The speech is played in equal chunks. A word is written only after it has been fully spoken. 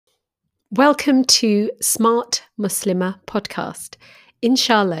Welcome to Smart Muslimah podcast.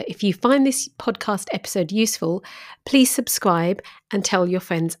 Inshallah, if you find this podcast episode useful, please subscribe and tell your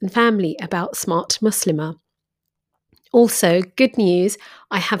friends and family about Smart Muslimah. Also, good news,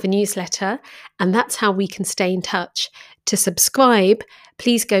 I have a newsletter, and that's how we can stay in touch. To subscribe,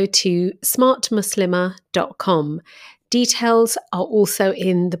 please go to smartmuslimah.com. Details are also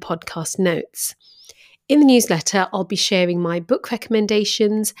in the podcast notes. In the newsletter, I'll be sharing my book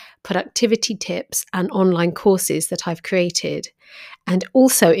recommendations, productivity tips, and online courses that I've created, and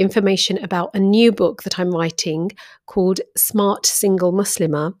also information about a new book that I'm writing called Smart Single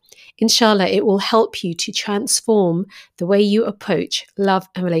Muslimah. Inshallah, it will help you to transform the way you approach love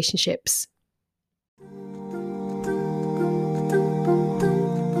and relationships.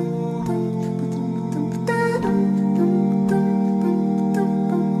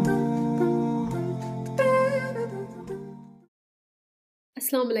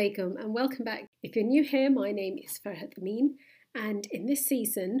 Assalamu alaikum and welcome back. If you're new here, my name is Farhat Amin, and in this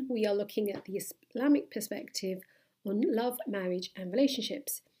season we are looking at the Islamic perspective on love, marriage and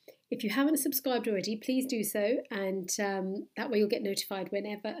relationships. If you haven't subscribed already, please do so, and that way you'll get notified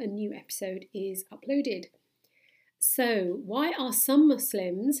whenever a new episode is uploaded. So, why are some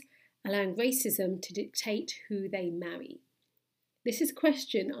Muslims allowing racism to dictate who they marry? This is a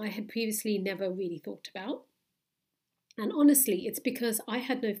question I had previously never really thought about. And honestly, it's because I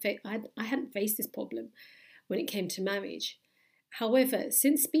hadn't faced this problem when it came to marriage. However,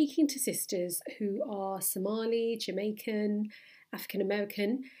 since speaking to sisters who are Somali, Jamaican, African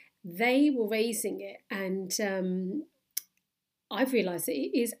American, they were raising it, and I've realised that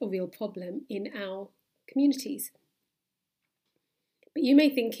it is a real problem in our communities. But you may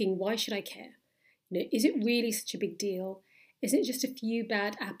be thinking, why should I care? Is it really such a big deal? Is it just a few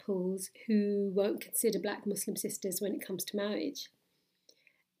bad apples who won't consider black Muslim sisters when it comes to marriage?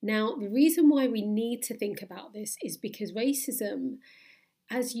 Now, the reason why we need to think about this is because racism,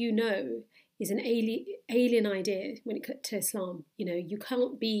 as you know, is an alien idea when it comes to Islam. You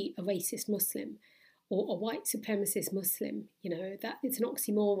can't be a racist Muslim or a white supremacist Muslim. That it's an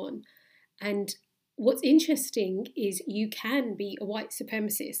oxymoron. And what's interesting is you can be a white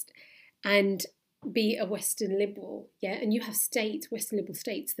supremacist and be a Western liberal, and you have Western liberal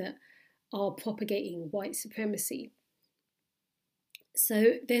states that are propagating white supremacy.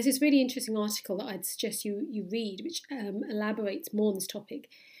 So there's this really interesting article that I'd suggest you read, which elaborates more on this topic.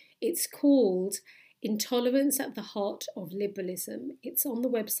 It's called Intolerance at the Heart of Liberalism. It's on the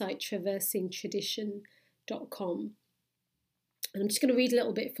website traversingtradition.com. And I'm just going to read a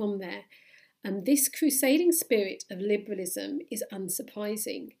little bit from there. This crusading spirit of liberalism is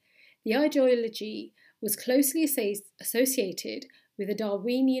unsurprising. The ideology was closely associated with a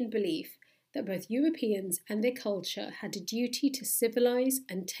Darwinian belief that both Europeans and their culture had a duty to civilize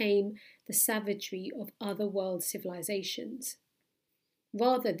and tame the savagery of other world civilizations.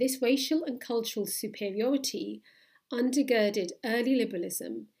 Rather, this racial and cultural superiority undergirded early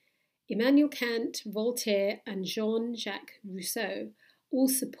liberalism. Immanuel Kant, Voltaire, and Jean-Jacques Rousseau all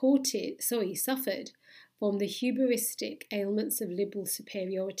suffered from the hubristic ailments of liberal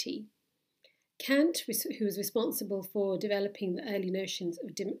superiority. Kant, who was responsible for developing the early notions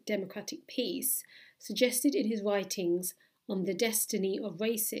of democratic peace, suggested in his writings on the destiny of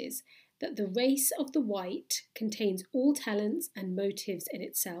races that the race of the white contains all talents and motives in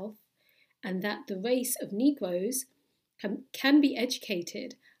itself, and that the race of Negroes can be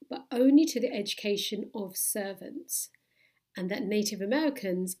educated, but only to the education of servants, and that Native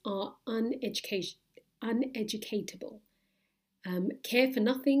Americans are uneducatable, care for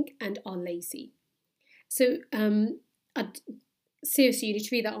nothing, and are lazy. So seriously, you need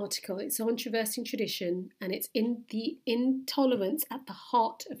to read that article. It's on Traversing Tradition, and it's in the intolerance at the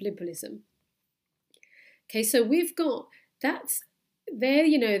heart of liberalism. Okay, so we've got that's there.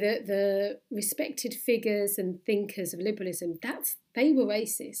 The respected figures and thinkers of liberalism. They were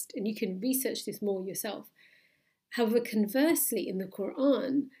racist, and you can research this more yourself. However, conversely, in the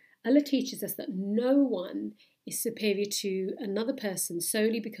Quran, Allah teaches us that no one is superior to another person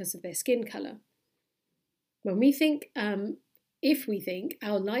solely because of their skin colour. When we think, if we think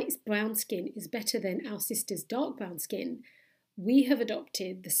our light brown skin is better than our sister's dark brown skin, we have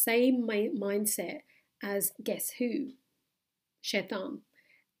adopted the same mindset as guess who? Shaitan.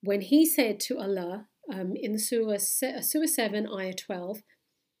 When he said to Allah in the Surah 7, Ayah 12,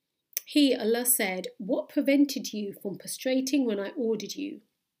 Allah said, "What prevented you from prostrating when I ordered you?"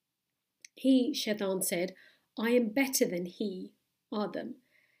 Shaitan said, "I am better than he, Adam.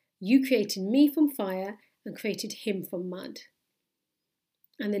 You created me from fire and created him from mud."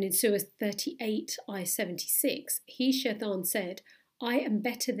 And then in Surah 38, Ayah 76, Shaitan said, I am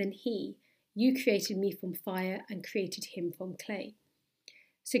better than he. You created me from fire and created him from clay.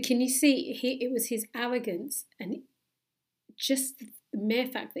 So can you see, it was his arrogance and just the mere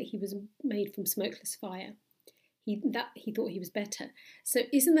fact that he was made from smokeless fire. He thought he was better. So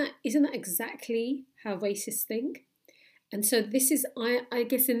isn't that exactly how racists think? And so this is, I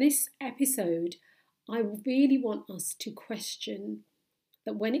guess in this episode, I really want us to question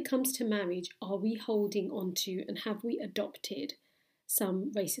that when it comes to marriage, are we holding on to and have we adopted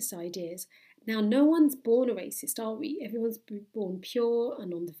some racist ideas? Now, no one's born a racist, are we? Everyone's born pure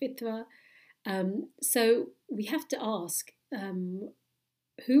and on the fitra. So we have to ask,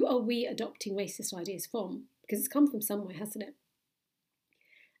 who are we adopting racist ideas from? Because it's come from somewhere, hasn't it?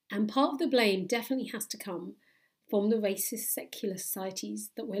 And part of the blame definitely has to come from the racist secular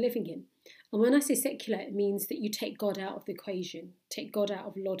societies that we're living in. And when I say secular, it means that you take God out of the equation, take God out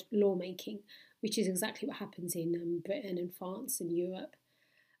of lawmaking, which is exactly what happens in Britain and France and Europe.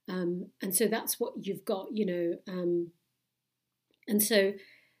 And so that's what you've got, and so,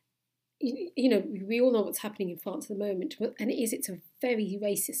 we all know what's happening in France at the moment, and it's a very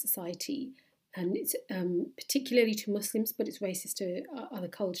racist society, and it's particularly to Muslims, but it's racist to other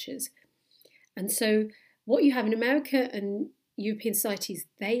cultures. And so what you have in America and European societies,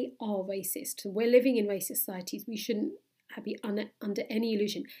 they are racist. So we're living in racist societies. We shouldn't be under any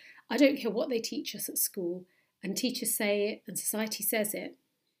illusion. I don't care what they teach us at school, and teachers say it, and society says it.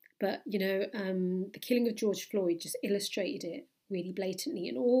 But, the killing of George Floyd just illustrated it really blatantly,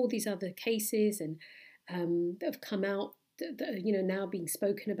 and all these other cases and that have come out that are, now being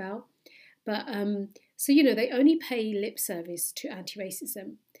spoken about. But so, they only pay lip service to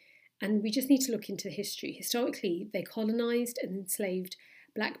anti-racism. And we just need to look into history. Historically, they colonised and enslaved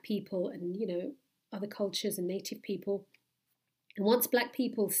Black people and, other cultures and native people. And once Black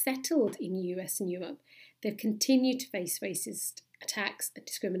people settled in the US and Europe, they've continued to face racist attacks and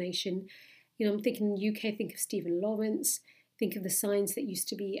discrimination. I'm thinking UK, think of Stephen Lawrence, think of the signs that used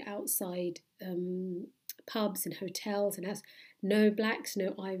to be outside pubs and hotels and has no Blacks,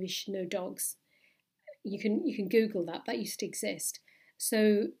 no Irish, no dogs. You can Google that. That used to exist.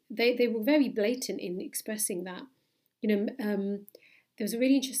 So they were very blatant in expressing that. There was a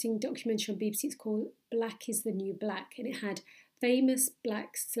really interesting documentary on BBC. It's called Black is the New Black, and it had famous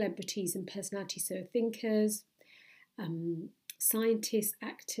Black celebrities and personalities, so thinkers, scientists,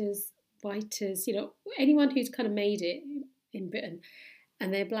 actors, writers, anyone who's kind of made it in Britain,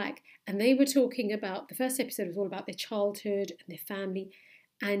 and they're Black. And they were talking about, the first episode was all about their childhood and their family,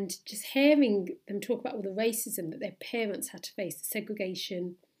 and just hearing them talk about all the racism that their parents had to face, the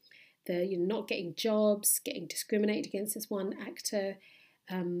segregation, the not getting jobs, getting discriminated against. As one actor,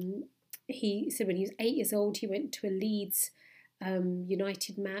 he said when he was 8 years old, he went to a Leeds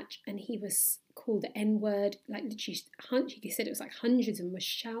United match and he was called the N-word. Like literally, he said it was like hundreds of them were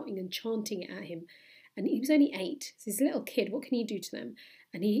shouting and chanting it at him. And he was only 8. So he's a little kid. What can he do to them?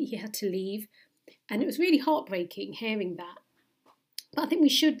 And he had to leave. And it was really heartbreaking hearing that. But I think we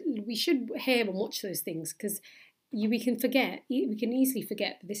should hear and watch those things because we can easily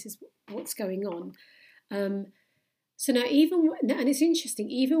forget that this is what's going on. So now and it's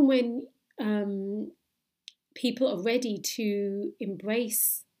interesting, even when people are ready to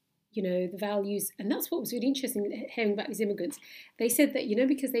embrace, the values, and that's what was really interesting hearing about these immigrants. They said that,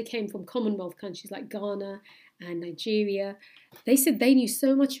 because they came from Commonwealth countries like Ghana and Nigeria, they said they knew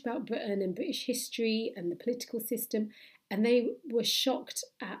so much about Britain and British history and the political system. And they were shocked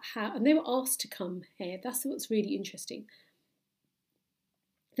at and they were asked to come here. That's what's really interesting.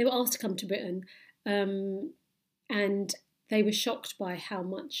 They were asked to come to Britain, and they were shocked by how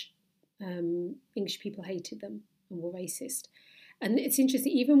much English people hated them and were racist. And it's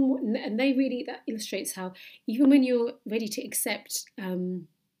interesting, that illustrates how even when you're ready to accept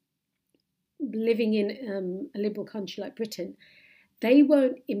living in a liberal country like Britain, they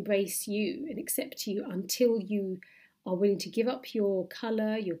won't embrace you and accept you until you are willing to give up your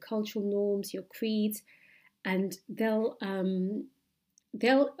colour, your cultural norms, your creeds, and you'll only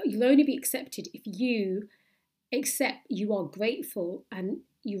be accepted if you are grateful and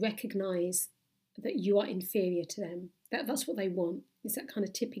you recognise that you are inferior to them. That's what they want. It's that kind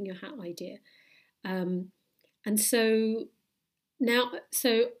of tipping your hat idea. And so the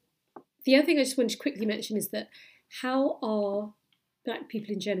other thing I just wanted to quickly mention is that how are Black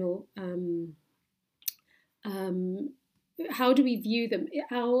people in general, how do we view them?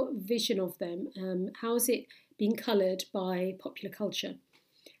 Our vision of them, how is it being coloured by popular culture?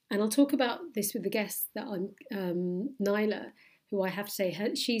 And I'll talk about this with the guest that I'm, Nyla, who I have to say,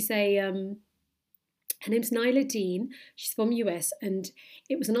 she's a Her name's Nyla Dean. She's from US, and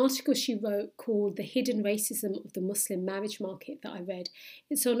it was an article she wrote called "The Hidden Racism of the Muslim Marriage Market" that I read.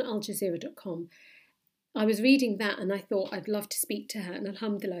 It's on aljazeera.com. I was reading that and I thought I'd love to speak to her, and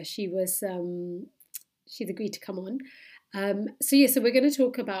alhamdulillah, she's agreed to come on. So we're going to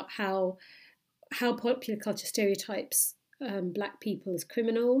talk about how popular culture stereotypes black people as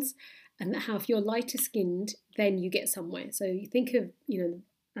criminals, and how if you're lighter skinned, then you get somewhere. So you think of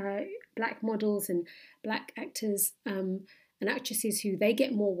black models and black actors and actresses who they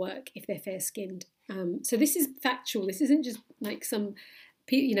get more work if they're fair skinned. So this is factual. This isn't just like some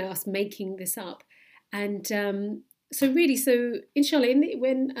us making this up. And so inshallah,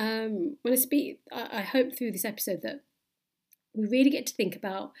 when I speak, I hope through this episode that we really get to think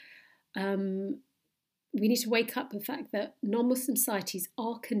about. We need to wake up the fact that non-Muslim societies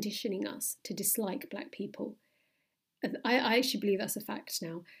are conditioning us to dislike black people. I actually believe that's a fact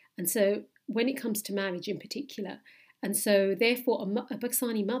now. And so when it comes to marriage in particular, and so therefore a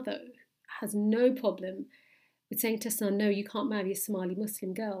Pakistani mother has no problem with saying to her son, no, you can't marry a Somali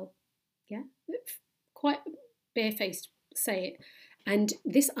Muslim girl. Yeah, quite barefaced say it. And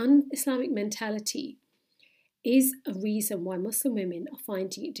this un-Islamic mentality is a reason why Muslim women are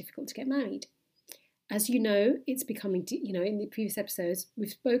finding it difficult to get married. As you know, it's becoming, in the previous episodes,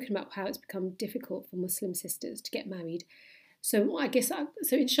 we've spoken about how it's become difficult for Muslim sisters to get married. So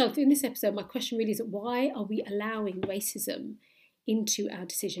inshallah, in this episode, my question really is, why are we allowing racism into our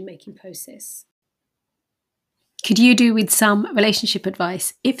decision-making process? Could you do with some relationship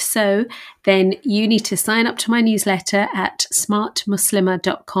advice? If so, then you need to sign up to my newsletter at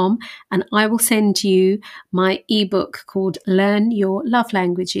smartmuslimah.com, and I will send you my ebook called Learn Your Love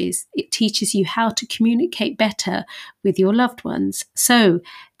Languages. It teaches you how to communicate better with your loved ones. So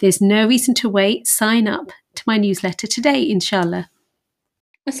there's no reason to wait. Sign up to my newsletter today, inshallah.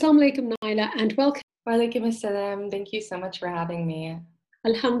 Assalamu alaikum, Nyla, and welcome. Wa alaikum assalam. Thank you so much for having me.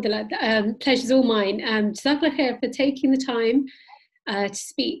 Alhamdulillah, pleasure's all mine. Jazakallah khair for taking the time to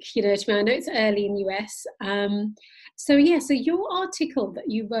speak, to me. I know it's early in the US. So your article that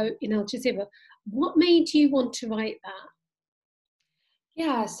you wrote in Al Jazeera, what made you want to write that?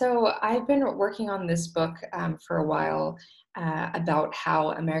 Yeah, so I've been working on this book for a while about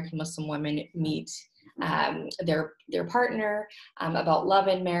how American Muslim women meet their partner, about love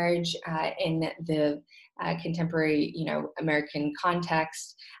and marriage in the contemporary, American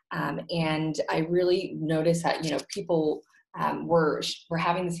context, and I really noticed that people were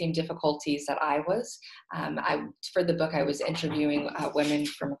having the same difficulties that I was. For the book, I was interviewing women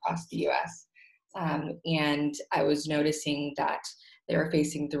from across the U.S., and I was noticing that they were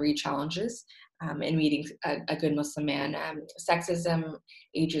facing three challenges in meeting a good Muslim man: sexism,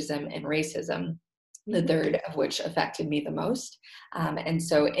 ageism, and racism. The third of which affected me the most. And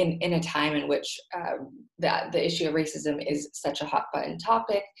so in a time in which the issue of racism is such a hot button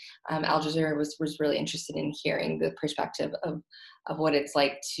topic, Al Jazeera was really interested in hearing the perspective of what it's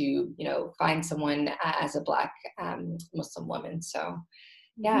like to, find someone as a Black Muslim woman. So,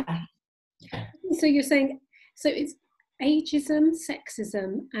 yeah. So you're saying, so it's ageism,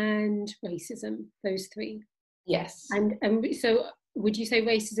 sexism, and racism, those three? Yes. And so would you say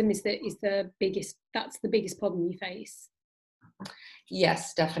racism is the biggest, that's the biggest problem you face?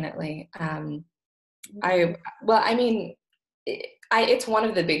 Yes, definitely. It's one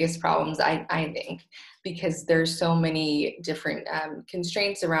of the biggest problems, I think, because there's so many different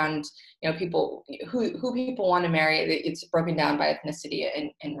constraints around, people who people want to marry. It's broken down by ethnicity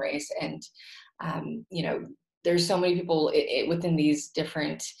and race, and there's so many people within these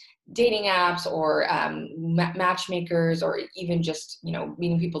different dating apps or matchmakers, or even just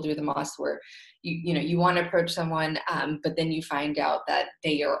meeting people through the mosque, where you want to approach someone, but then you find out that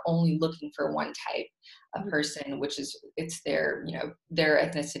they are only looking for one type of person, which is it's their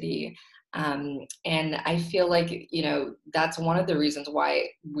ethnicity, and I feel like that's one of the reasons why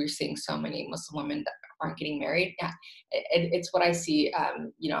we're seeing so many Muslim women that aren't getting married. Yeah, it's what I see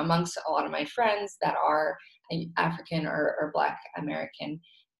amongst a lot of my friends that are African or Black American.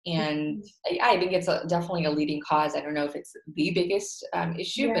 And I think it's definitely a leading cause. I don't know if it's the biggest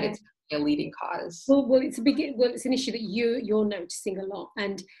issue, but it's a leading cause. Well, it's an issue that you're noticing a lot,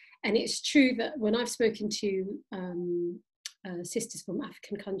 and it's true that when I've spoken to sisters from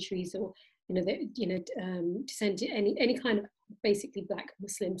African countries, or descend any kind of basically Black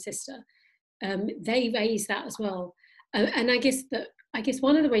Muslim sister, they raise that as well. And I guess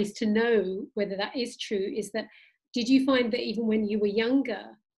one of the ways to know whether that is true is that, did you find that even when you were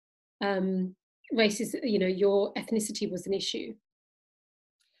younger, races, your ethnicity was an issue?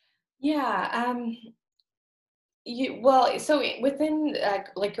 Yeah, So within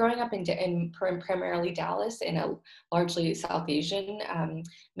like growing up in primarily Dallas in a largely South Asian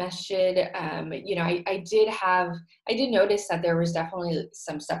masjid, I did notice that there was definitely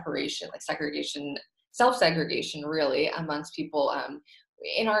some separation, like segregation, self-segregation, really, amongst people.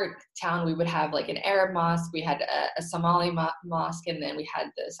 In our town, we would have like an Arab mosque, we had a Somali mosque, and then we had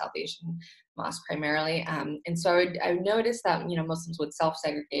the South Asian mosque primarily. And so I would notice that Muslims would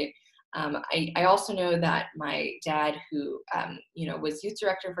self-segregate. I also know that my dad, who was youth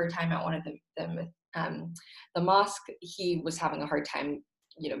director for a time at one of the mosque, he was having a hard time,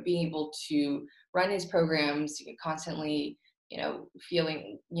 being able to run his programs, constantly,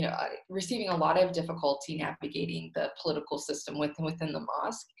 feeling, receiving a lot of difficulty navigating the political system within the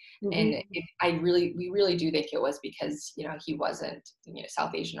mosque. Hmm. And we really do think it was because, he wasn't,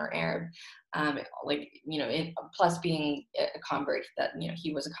 South Asian or Arab. Plus being a convert, that,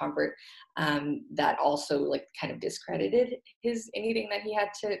 he was a convert, that also like kind of discredited anything that he had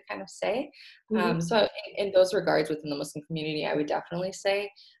to kind of say. Hmm. So in those regards, within the Muslim community, I would definitely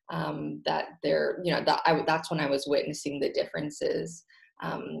say that that's when I was witnessing the differences,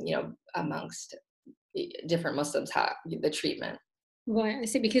 amongst different Muslims, how the treatment. Right, I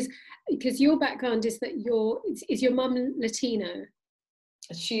see. Because your background is that is your mum Latino?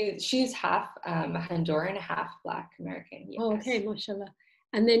 She's half Honduran, half Black American. Oh, okay, Yes, mashallah.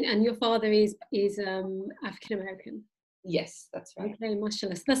 And your father is African American. yes, that's right. Okay,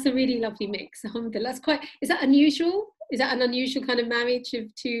 mashallah. So that's a really lovely mix. Alhamdulillah. That's quite. Is that unusual? Is that an unusual kind of marriage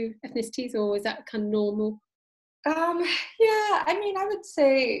of two ethnicities, or is that kind of normal? Um, yeah, I mean, I would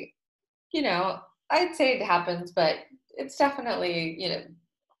say, you know, I'd say it happens, but it's definitely,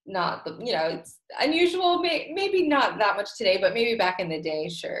 not it's unusual. Maybe not that much today, but maybe back in the day,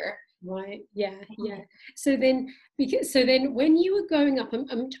 sure. Right. Yeah. Yeah. So then, when you were growing up,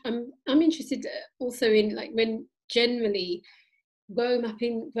 I'm interested also in like when generally growing up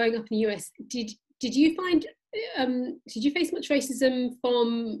in the US, did you find did you face much racism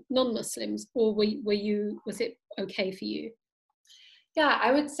from non-Muslims, or was it okay for you? Yeah,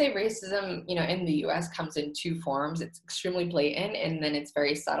 I would say racism, in the US comes in two forms. It's extremely blatant, and then it's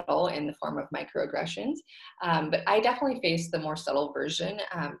very subtle in the form of microaggressions. But I definitely faced the more subtle version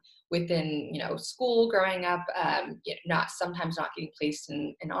within, school growing up, not sometimes not getting placed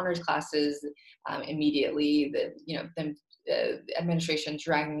in honors classes immediately. The administration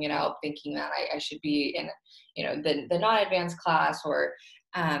dragging it out, thinking that I should be in, the non-advanced class, or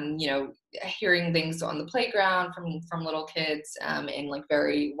hearing things on the playground from little kids in like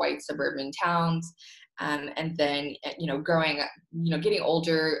very white suburban towns. And then growing up, getting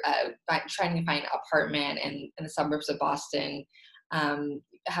older, trying to find an apartment in the suburbs of Boston,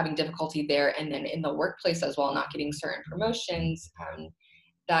 having difficulty there, and then in the workplace as well, not getting certain promotions.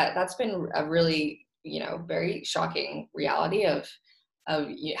 That's been a really, very shocking reality of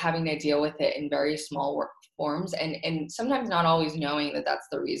having to deal with it in very small work forms, and sometimes not always knowing that that's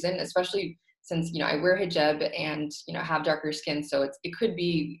the reason, especially since I wear hijab and have darker skin, so it could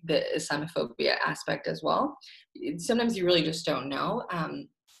be the Islamophobia aspect as well. Sometimes you really just don't know,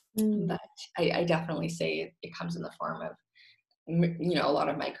 Mm. but I definitely say it comes in the form of a lot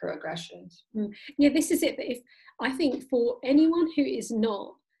of microaggressions. Mm. Yeah, this is it. That if I think for anyone who is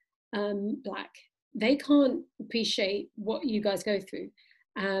not black, they can't appreciate what you guys go through,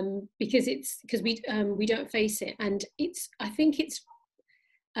 because we don't face it, and I think it's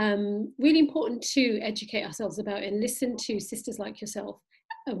really important to educate ourselves about it and listen to sisters like yourself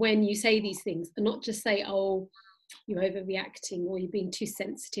when you say these things, and not just say, "Oh, you're overreacting or you're being too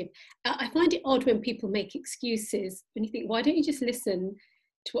sensitive." I find it odd when people make excuses, when you think, why don't you just listen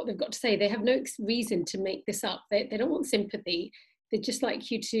to what they've got to say? They have no reason to make this up. They don't want sympathy. They'd just like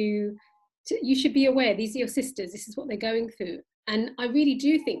you you should be aware, these are your sisters, this is what they're going through. And I really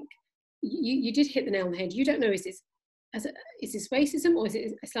do think you did hit the nail on the head. You don't know, is this racism or is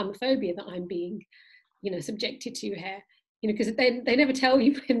it Islamophobia that I'm being, subjected to here? Because they never tell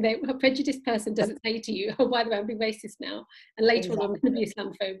you when a prejudiced person doesn't say to you, oh, by the way, I'm being racist now, and later on I'm going to be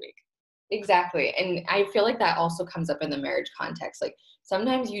Islamophobic. Exactly. And I feel like that also comes up in the marriage context. Like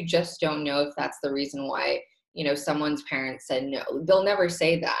sometimes you just don't know if that's the reason why, someone's parents said no. They'll never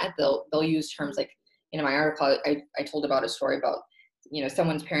say that. They'll use terms like, in my article, I told about a story about,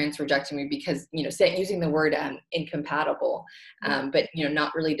 someone's parents rejecting me because, using the word incompatible, but,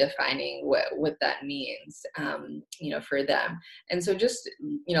 not really defining what that means, for them. And so just,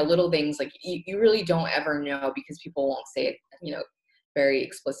 little things like you really don't ever know because people won't say it, very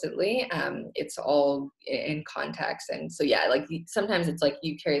explicitly. It's all in context. And so, yeah, like sometimes it's like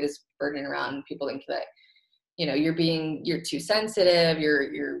you carry this burden around and people think that, you're too sensitive,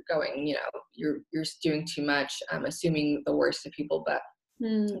 you're going, you're doing too much, assuming the worst of people. But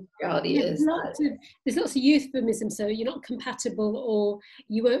the reality Yeah, is there's lots of euphemisms. So you're not compatible, or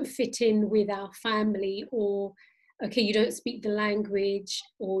you won't fit in with our family, or okay, you don't speak the language,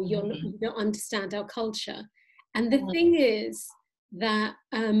 or you don't understand our culture. And the thing is that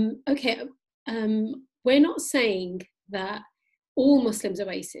we're not saying that all Muslims are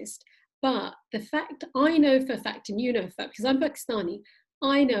racist, but the fact I know for a fact, and you know for a fact, because I'm Pakistani,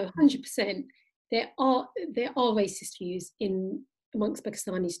 I know 100% there are racist views in amongst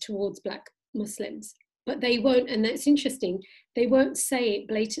Pakistanis towards Black Muslims, but they won't, and that's interesting, they won't say it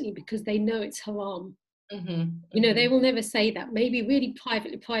blatantly because they know it's haram. You know, they will never say that, maybe really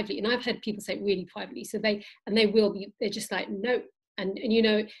privately, and I've heard people say it really privately, so they will be, they're just like, no. And you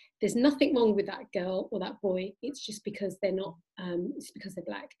know, there's nothing wrong with that girl or that boy, it's just because they're not, it's because they're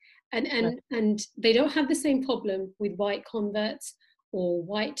Black. And they don't have the same problem with white converts or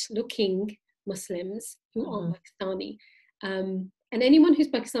white looking Muslims who aren't Pakistani. And anyone who's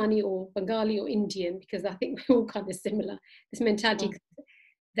Pakistani or Bengali or Indian, because I think we're all kind of similar, this mentality,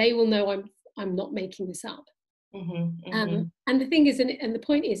 they will know I'm not making this up. And the thing is, and the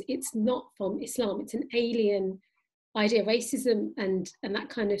point is, it's not from Islam, it's an alien idea, racism and that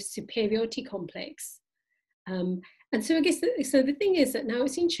kind of superiority complex. And so I guess, so the thing is that now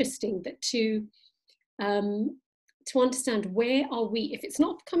it's interesting that to understand, where are we, if it's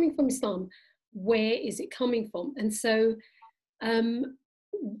not coming from Islam, where is it coming from? And so,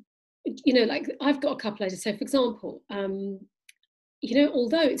 you know, like I've got a couple ideas. So for example, you know,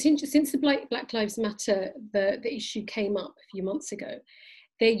 although it's interesting, since the Black Lives Matter, the issue came up a few months ago,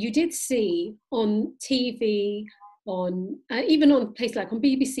 that you did see on TV, on even on places like on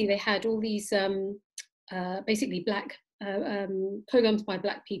BBC, they had all these basically Black programs by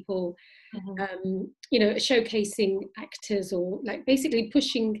Black people, you know, showcasing actors, or like basically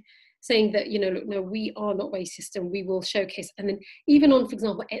pushing, saying that, you know, look, no, we are not racist and we will showcase. And then even on, for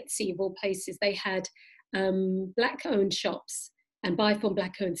example, Etsy of all places, they had Black-owned shops and buy from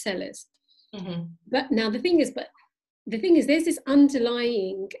Black-owned sellers. But now the thing is, there's this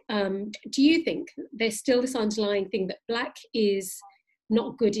underlying, do you think there's still this underlying thing that Black is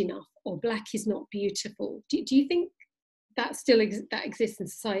not good enough, or Black is not beautiful? Do you think that still that exists in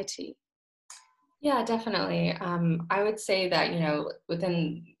society? Yeah, definitely. I would say that, you know,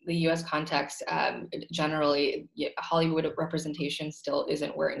 within the US context, generally, Hollywood representation still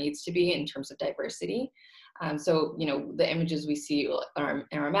isn't where it needs to be in terms of diversity. So, you know, the images we see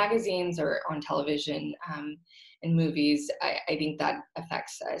in our magazines or on television and movies, I think that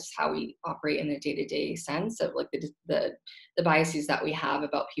affects us, how we operate in a day-to-day sense of like the biases that we have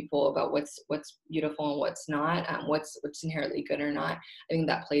about people, about what's beautiful and what's not, what's inherently good or not. I think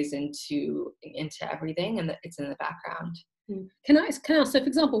that plays into everything, and it's in the background. Can I ask, so for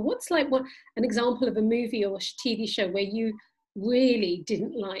example, what's like an example of a movie or a TV show where you really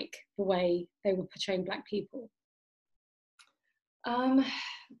didn't like the way they were portraying Black people?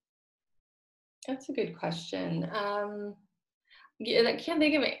 That's a good question. Yeah, I can't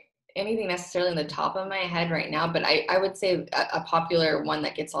think of anything necessarily in the top of my head right now, but I would say a popular one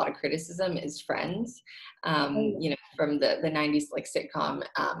that gets a lot of criticism is Friends. You know, from the 90s, like sitcom.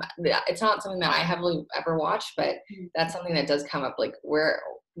 It's not something that I have ever watched, but that's something that does come up, like where,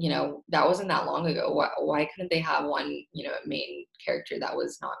 you know, that wasn't that long ago. Why couldn't they have one, you know, main character that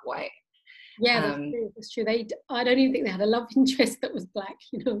was not white? Yeah, that's true. I don't even think they had a love interest that was Black,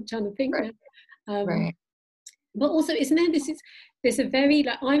 you know, I'm trying to think Right. now. Right. But also, isn't there there's a very,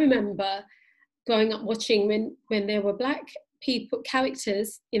 like, I remember growing up watching when there were Black people,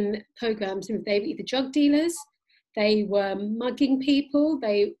 characters in programs, and they were either drug dealers, they were mugging people,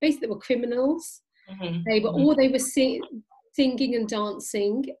 they basically were criminals, they were singing and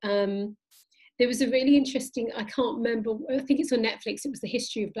dancing. There was a really interesting, I can't remember, I think it's on Netflix, it was the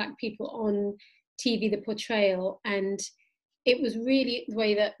history of Black people on TV, the portrayal, and it was really the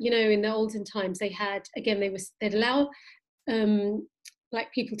way that, you know, in the olden times they had, again, they'd allow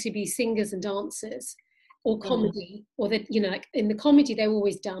Black people to be singers and dancers, or comedy, or that, you know, like in the comedy they were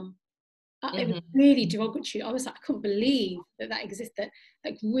always dumb. It was really derogatory. I was like, I couldn't believe that existed,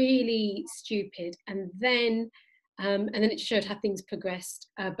 like really stupid. And then it showed how things progressed.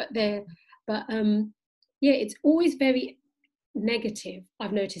 Yeah, it's always very negative,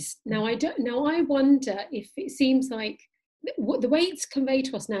 I've noticed. Now I wonder if it seems like the way it's conveyed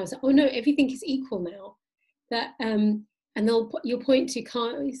to us now is that, oh no, everything is equal now. That and you'll point to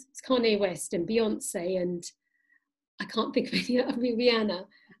Kanye West and Beyonce, and I can't think of any other, Rihanna.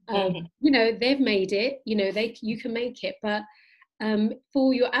 You know, they've made it. You know, you can make it, but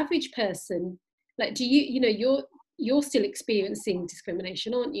for your average person, like, do you know, you're still experiencing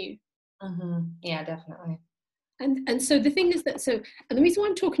discrimination, aren't you? Yeah, definitely. And so the thing is that, and the reason why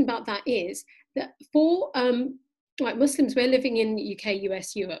I'm talking about that is that for like Muslims, we're living in UK,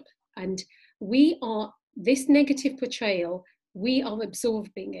 US, Europe, and we are this negative portrayal. We are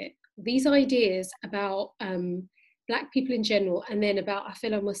absorbing it. These ideas about Black people in general, and then about our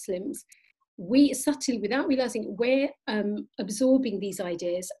fellow Muslims, we subtly, without realizing, we're absorbing these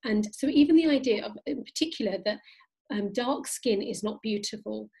ideas. And so even the idea of, in particular, that dark skin is not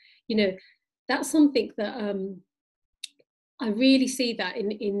beautiful, you know, that's something that I really see that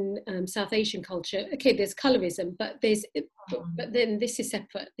in South Asian culture. Okay, there's colorism, but but then this is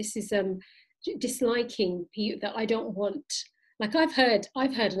separate. This is disliking people that I don't want. Like I've heard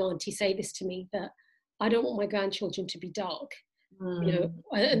an auntie say this to me, that I don't want my grandchildren to be dark, you know,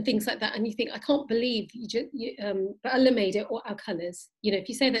 and things like that. And you think, I can't believe but Allah made it, or our colors. You know, if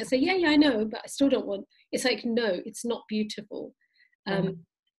you say that, say, yeah, I know, but I still don't want. It's like, no, it's not beautiful.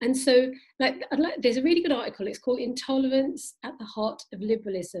 And so, there's a really good article. It's called "Intolerance at the Heart of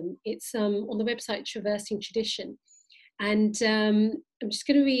Liberalism." It's on the website Traversing Tradition, and I'm just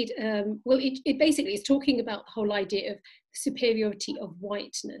going to read. Well, it basically is talking about the whole idea of superiority of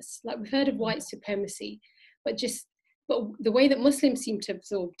whiteness. Like, we've heard of white supremacy, but the way that Muslims seem to have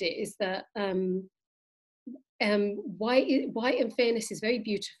absorbed it is that white and fairness is very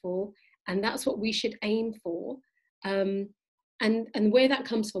beautiful, and that's what we should aim for. And where that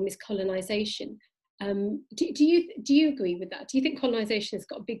comes from is colonization. Do you agree with that? Do you think colonization has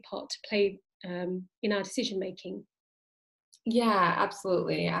got a big part to play in our decision making? Yeah,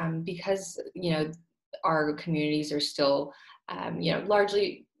 absolutely. Because, our communities are still,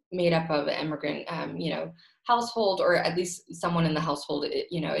 largely made up of immigrant, household, or at least someone in the household,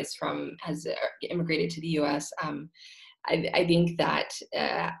 has immigrated to the U.S. I think that,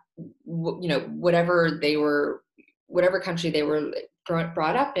 whatever country they were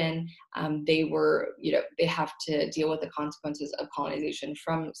brought up in, they have to deal with the consequences of colonization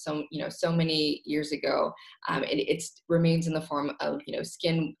from so many years ago. It remains in the form of,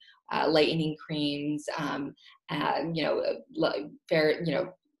 skin lightening creams,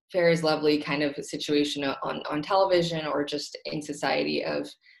 fair is lovely kind of situation on television, or just in society of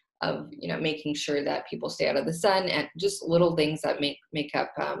making sure that people stay out of the sun, and just little things that make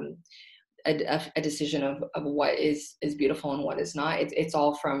up a decision of what is beautiful and what is not. It's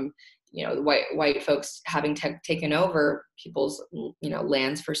all from the white folks having taken over people's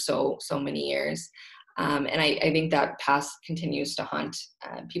lands for so many years, and I think that past continues to haunt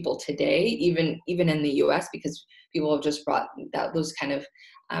people today, even in the U.S., because people have just brought those kind of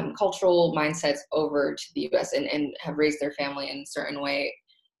cultural mindsets over to the U.S. and have raised their family in a certain way,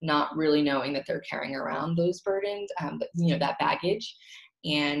 not really knowing that they're carrying around those burdens, that baggage,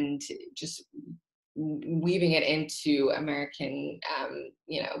 and just weaving it into American,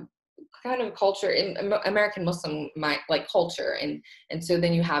 kind of culture, in American Muslim culture, and so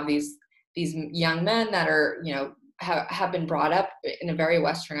then you have these young men that are have been brought up in a very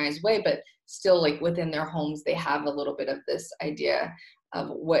westernized way, but still, like, within their homes, they have a little bit of this idea of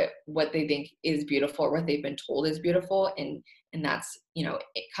what they think is beautiful, or what they've been told is beautiful, and that's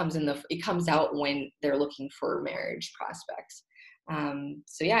it comes out when they're looking for marriage prospects.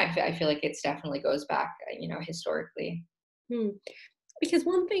 So yeah, I feel like it definitely goes back, historically. Because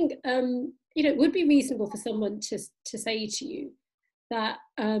one thing, it would be reasonable for someone to say to you that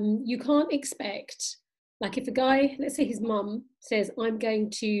you can't expect, like, if a guy, let's say his mum says, I'm going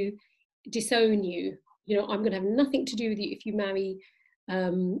to disown you, I'm going to have nothing to do with you if you marry a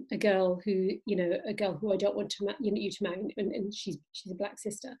girl who I don't want to you to marry, and she's a black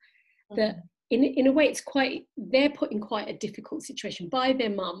sister. That in a way, they're put in quite a difficult situation by their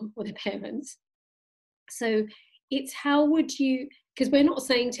mum or their parents. So it's, how would you, because we're not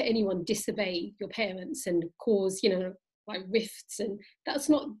saying to anyone disobey your parents and cause like rifts, and that's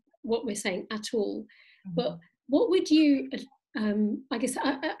not what we're saying at all. But what would you I guess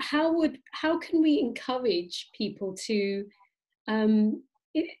how can we encourage people to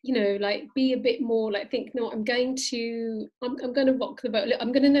be a bit more like, think, no, I'm going to rock the boat.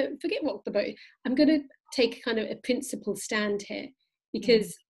 I'm going to forget rock the boat. I'm going to take kind of a principled stand here,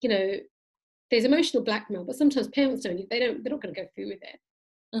 because there's emotional blackmail, but sometimes parents they're not going to go through with it.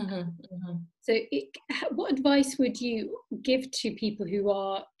 So what advice would you give to people who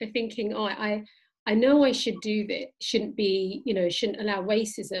they're thinking, I know I should do this, shouldn't allow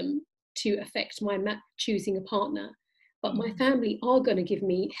racism to affect my choosing a partner, but my family are going to give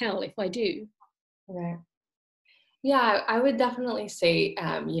me hell if I do. Right. Yeah, I would definitely say,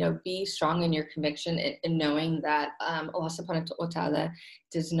 be strong in your conviction, and knowing that Allah subhanahu wa ta'ala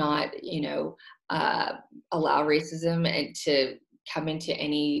does not, allow racism and come into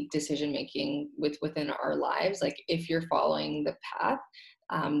any decision making within our lives. Like if you're following the path,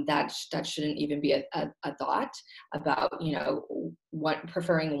 that shouldn't even be a thought about, you know, what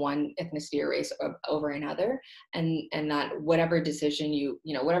preferring one ethnicity or race over another, and that whatever decision you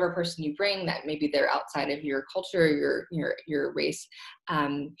know, whatever person you bring that maybe they're outside of your culture, your race,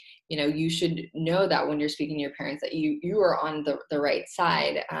 you know, you should know that when you're speaking to your parents that you are on the right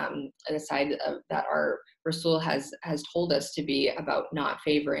side, the side of that our Rasul has told us to be, about not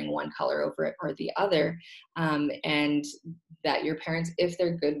favoring one color over it or the other, and that your parents, if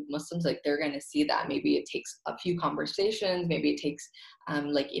they're good Muslims, like they're going to see that. Maybe it takes a few conversations, maybe it takes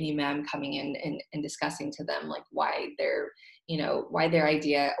like an imam coming in and discussing to them like why their, you know, why their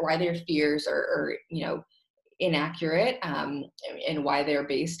idea, why their fears are you know, inaccurate, and why they're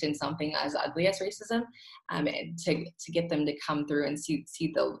based in something as ugly as racism, and to get them to come through and see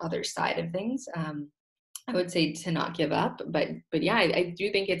the other side of things. I would say to not give up, but yeah, I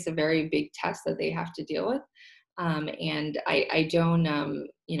do think it's a very big test that they have to deal with. And I don't,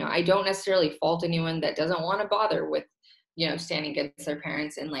 you know, I don't necessarily fault anyone that doesn't want to bother with, you know, standing against their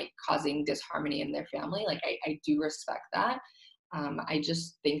parents and like causing disharmony in their family. Like I do respect that. I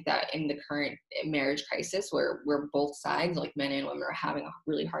just think that in the current marriage crisis where both sides, like men and women, are having a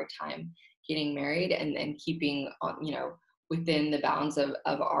really hard time getting married and keeping, you know, within the bounds of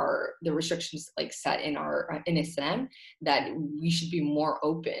the restrictions like set in our in Islam, that we should be more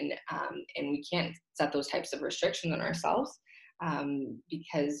open, and we can't set those types of restrictions on ourselves,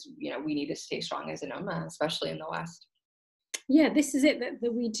 because, you know, we need to stay strong as an ummah, especially in the West. Yeah, this is it,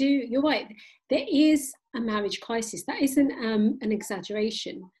 that we do. You're right. There is a marriage crisis. That isn't an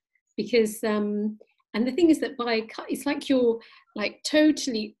exaggeration, because and the thing is that it's like you're like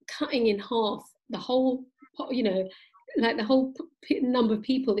totally cutting in half the whole, you know, like the whole number of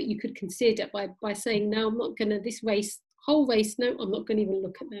people that you could consider by saying, no, I'm not going to, this race, whole race, no, I'm not going to even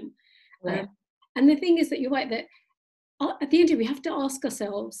look at them. Right. And the thing is that you're right, that at the end of it, we have to ask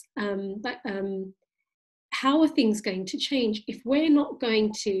ourselves, how are things going to change if we're not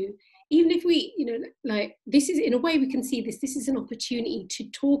going to, even if we, you know, like this is, in a way we can see this is an opportunity to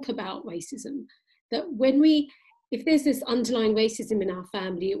talk about racism, that when we, if there's this underlying racism in our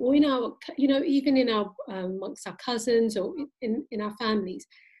family or in our, you know, even in our amongst our cousins or in our families,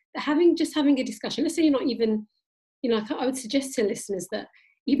 that having a discussion, let's say you're not even, you know, I would suggest to listeners that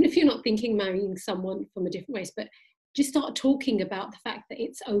even if you're not thinking marrying someone from a different race, but just start talking about the fact that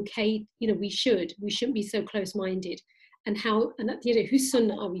it's okay, you know, we shouldn't be so close-minded, and how, and that, you know, whose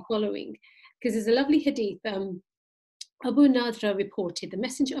sunnah are we following? Because there's a lovely hadith, Abu Nadra reported, the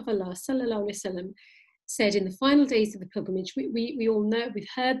Messenger of Allah sallallahu alaihi wasallam said in the final days of the pilgrimage, we all know, we've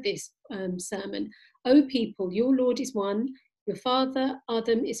heard this sermon, O people, your Lord is one, your father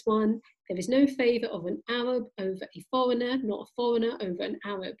Adam is one, there is no favour of an Arab over a foreigner, nor a foreigner over an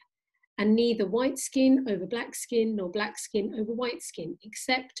Arab, and neither white skin over black skin, nor black skin over white skin,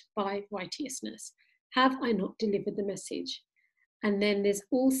 except by righteousness. Have I not delivered the message? And then there's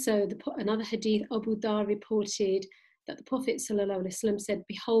also another hadith, Abu Dhar reported that the Prophet ﷺ said,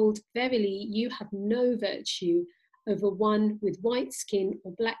 behold, verily you have no virtue over one with white skin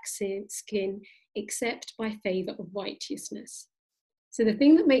or black skin, except by favour of righteousness. So the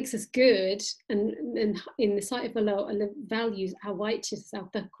thing that makes us good, and in the sight of Allah, Allah values our righteousness, our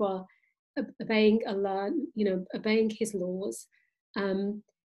taqwa, obeying Allah, you know, obeying His laws.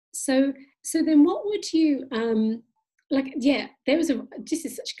 So then what would you, like, yeah, there was this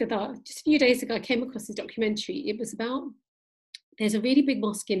is such good art. Just a few days ago, I came across this documentary. It was about, there's a really big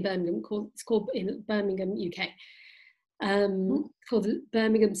mosque in Birmingham it's called in Birmingham, UK, called the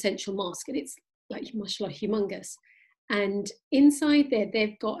Birmingham Central Mosque, and it's like, mashallah, humongous. And inside there,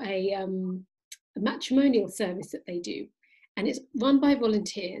 they've got a matrimonial service that they do, and it's run by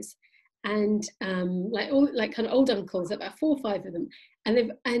volunteers, and like kind of old uncles, about 4 or 5 of them,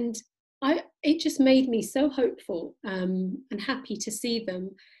 and it just made me so hopeful and happy to see them.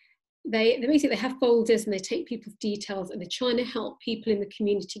 They basically have folders and they take people's details and they're trying to help people in the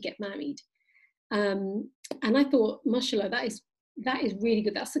community get married. And I thought, mashallah, that is really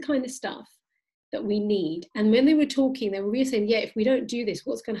good. That's the kind of stuff that we need. And when they were talking, they were really saying, yeah, if we don't do this,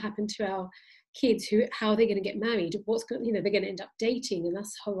 what's going to happen to our kids? How are they going to get married? What's going, you know, they're going to end up dating, and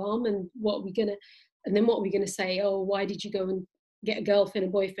that's haram. And what are we going to say? Oh, why did you go and get a girlfriend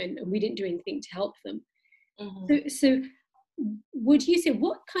and boyfriend, and we didn't do anything to help them? Mm-hmm. So would you say,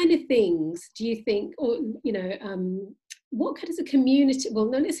 what kind of things do you think, or, you know, what kind of a community, well,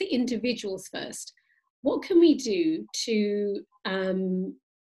 no, let's say individuals first, what can we do to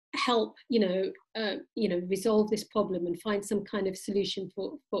help, you know, resolve this problem and find some kind of solution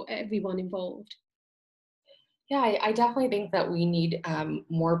for everyone involved? Yeah, I definitely think that we need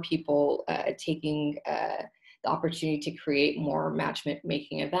more people taking the opportunity to create more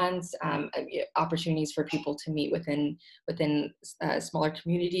matchmaking events, opportunities for people to meet within smaller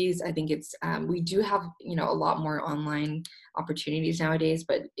communities. I think we do have a lot more online opportunities nowadays,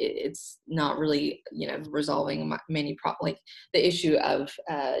 but it's not really resolving many like the issue of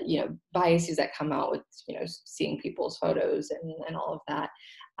biases that come out with seeing people's photos and all of that.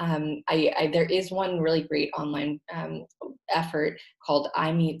 There is one really great online effort called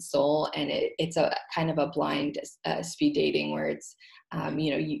I Meet Soul, and it's a kind of a blind speed dating where it's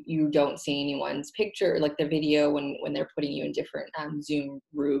you don't see anyone's picture, like the video when they're putting you in different Zoom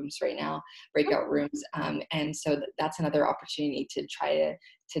rooms right now, breakout rooms, and so that's another opportunity to try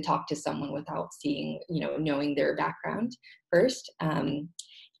to talk to someone without seeing knowing their background first.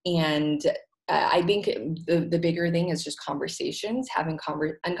 And I think the bigger thing is just conversations, having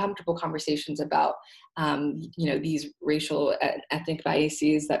uncomfortable conversations about, these racial and ethnic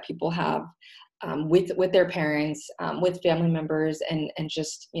biases that people have with their parents, with family members, and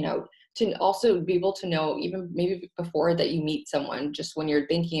just, to also be able to know, even maybe before that you meet someone, just when you're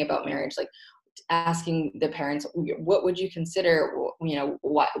thinking about marriage, like asking the parents, what would you consider,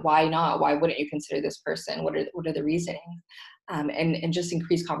 why not, why wouldn't you consider this person, what are the reasonings, and just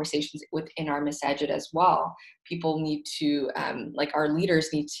increase conversations within our masajid as well. People need to like our leaders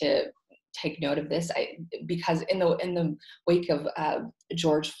need to take note of this, because in the wake of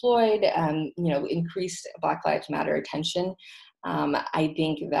George Floyd, increased Black Lives Matter attention, I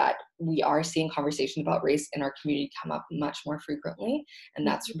think that we are seeing conversations about race in our community come up much more frequently, and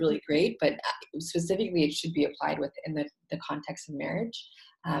that's really great. But specifically, it should be applied within the context of marriage,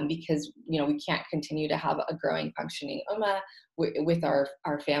 because we can't continue to have a growing, functioning ummah with our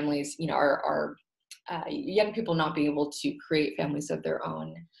families. Our young people not being able to create families of their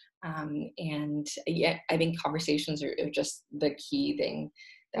own. And yet, I think conversations are just the key thing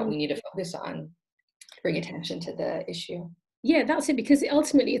that we need to focus on, bring attention to the issue. Yeah, that's it, because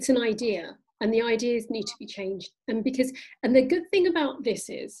ultimately it's an idea, and the ideas need to be changed. And the good thing about this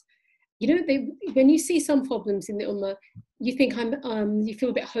is, when you see some problems in the ummah, you think you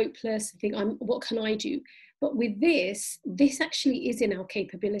feel a bit hopeless, you think, what can I do? But with this actually is in our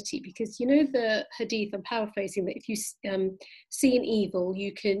capability, because the hadith, I'm paraphrasing, that if you see an evil,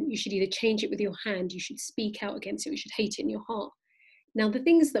 you should either change it with your hand, you should speak out against it, you should hate it in your heart. Now, the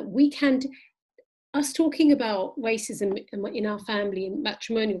things that we can do, us talking about racism in our family and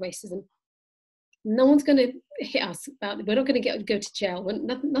matrimonial racism, no one's going to hit us about it. We're not going to go to jail.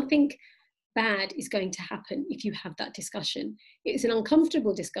 Nothing bad is going to happen if you have that discussion. It's an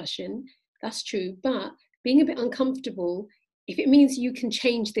uncomfortable discussion, that's true, but being a bit uncomfortable, if it means you can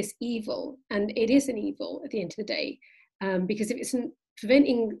change this evil, and it is an evil at the end of the day, because if it's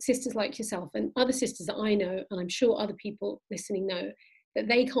preventing sisters like yourself and other sisters that I know, and I'm sure other people listening know, that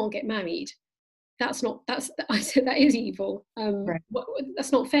they can't get married, I said that is evil. Right.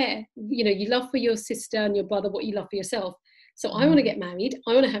 That's not fair. You love for your sister and your brother what you love for yourself. So I Mm-hmm. want to get married,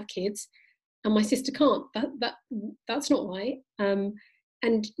 I want to have kids, and my sister can't. That's not right.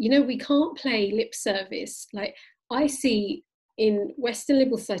 And we can't play lip service. Like, I see in Western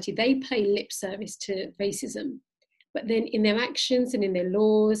liberal society, they play lip service to racism, but then in their actions and in their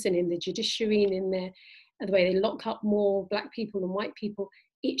laws and in the judiciary and in the way they lock up more Black people than white people,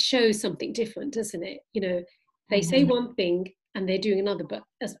 it shows something different, doesn't it? They say one thing and they're doing another. But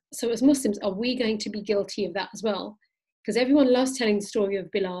as Muslims, are we going to be guilty of that as well? Because everyone loves telling the story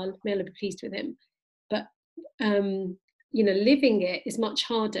of Bilal, may Allah be pleased with him, but living it is much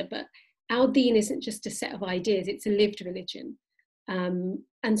harder. But our deen isn't just a set of ideas, it's a lived religion.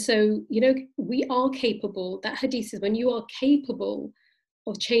 And so, we are capable. That hadith says, when you are capable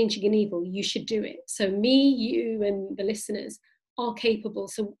of changing an evil, you should do it. So me, you, and the listeners are capable.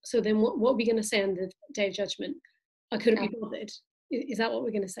 So then what are we going to say on the Day of Judgment? I couldn't be bothered. Is that what we're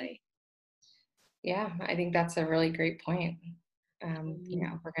going to say? Yeah, I think that's a really great point.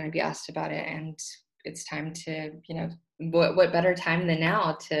 We're going to be asked about it, and it's time to, what better time than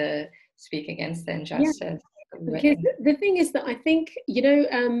now to speak against the injustice. Yeah. Because the thing is that I think,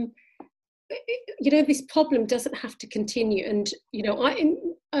 this problem doesn't have to continue. And,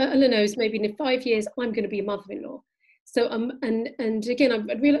 Allah knows, maybe in 5 years, I'm going to be a mother-in-law. So, and again,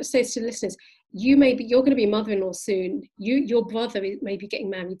 I'd really like to say to the listeners, you're going to be a mother-in-law soon. Your brother may be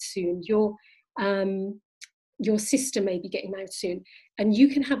getting married soon. Your sister may be getting married soon, and you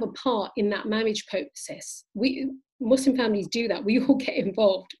can have a part in that marriage process. Muslim families do that. We all get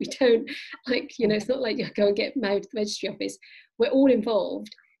involved. We don't, it's not like you go and get married at the registry office. We're all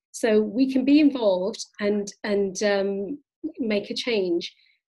involved. So we can be involved and make a change.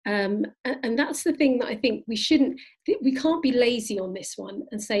 And that's the thing that I think we can't be lazy on this one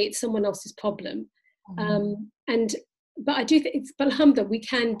and say it's someone else's problem. But I do think but alhamdulillah, we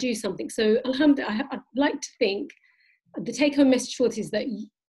can do something. So alhamdulillah, I'd like to think the take-home message for this is that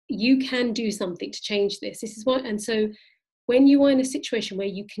you can do something to change this. This is what, and so when you are in a situation where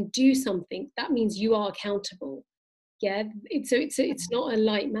you can do something, that means you are accountable. Yeah, it's not a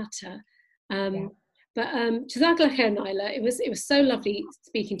light matter. But Jazakallah khair, Naila. It was so lovely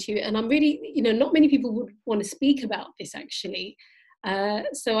speaking to you, and I'm really, not many people would want to speak about this actually.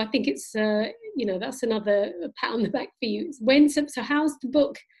 So I think it's that's another pat on the back for you. So how's the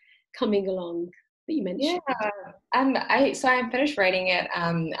book coming along that you mentioned? Yeah, I'm finished writing it.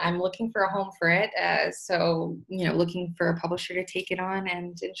 I'm looking for a home for it. So looking for a publisher to take it on,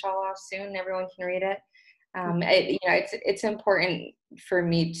 and inshallah soon everyone can read it. It's important for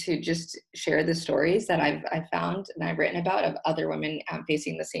me to just share the stories that I've found and I've written about of other women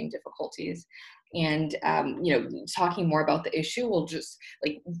facing the same difficulties, and talking more about the issue will just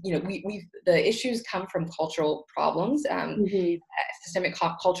the issues come from cultural problems, systemic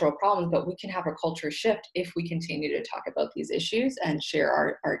cultural problems, but we can have a culture shift if we continue to talk about these issues and share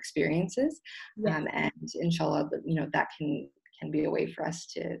our experiences, and inshallah, that can be a way for us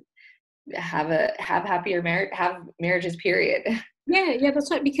to have happier marriages, period. Yeah, that's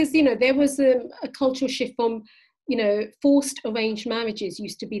right. Because there was a cultural shift from forced arranged marriages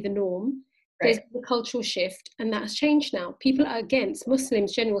used to be the norm. There's the cultural shift, and that's changed now. People are against.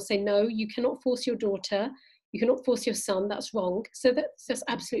 Muslims generally say no, you cannot force your daughter, you cannot force your son. That's wrong. So that's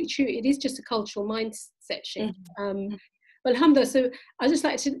absolutely true. It is just a cultural mindset shift. But alhamdulillah, so I just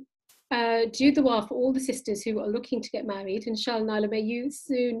like to do dua for all the sisters who are looking to get married. Inshallah, Naila, may you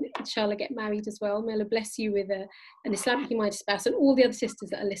soon, inshallah, get married as well. May Allah bless you with an Islamically minded spouse, and all the other sisters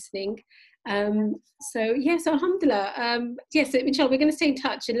that are listening. So alhamdulillah. So inshallah, we're going to stay in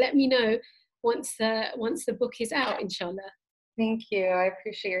touch, and let me know once the book is out, inshallah. Thank you. I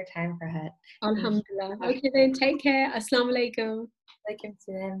appreciate your time, Farhat. Alhamdulillah. Okay then, take care. Assalamu alaikum. Alaikum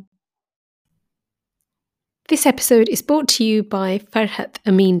salam. This episode is brought to you by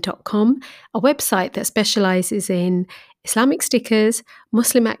farhathamin.com, a website that specializes in Islamic stickers,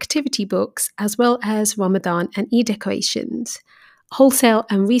 Muslim activity books, as well as Ramadan and Eid decorations. Wholesale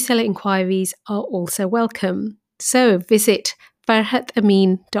and reseller inquiries are also welcome. So visit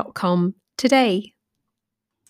farhathamin.com today.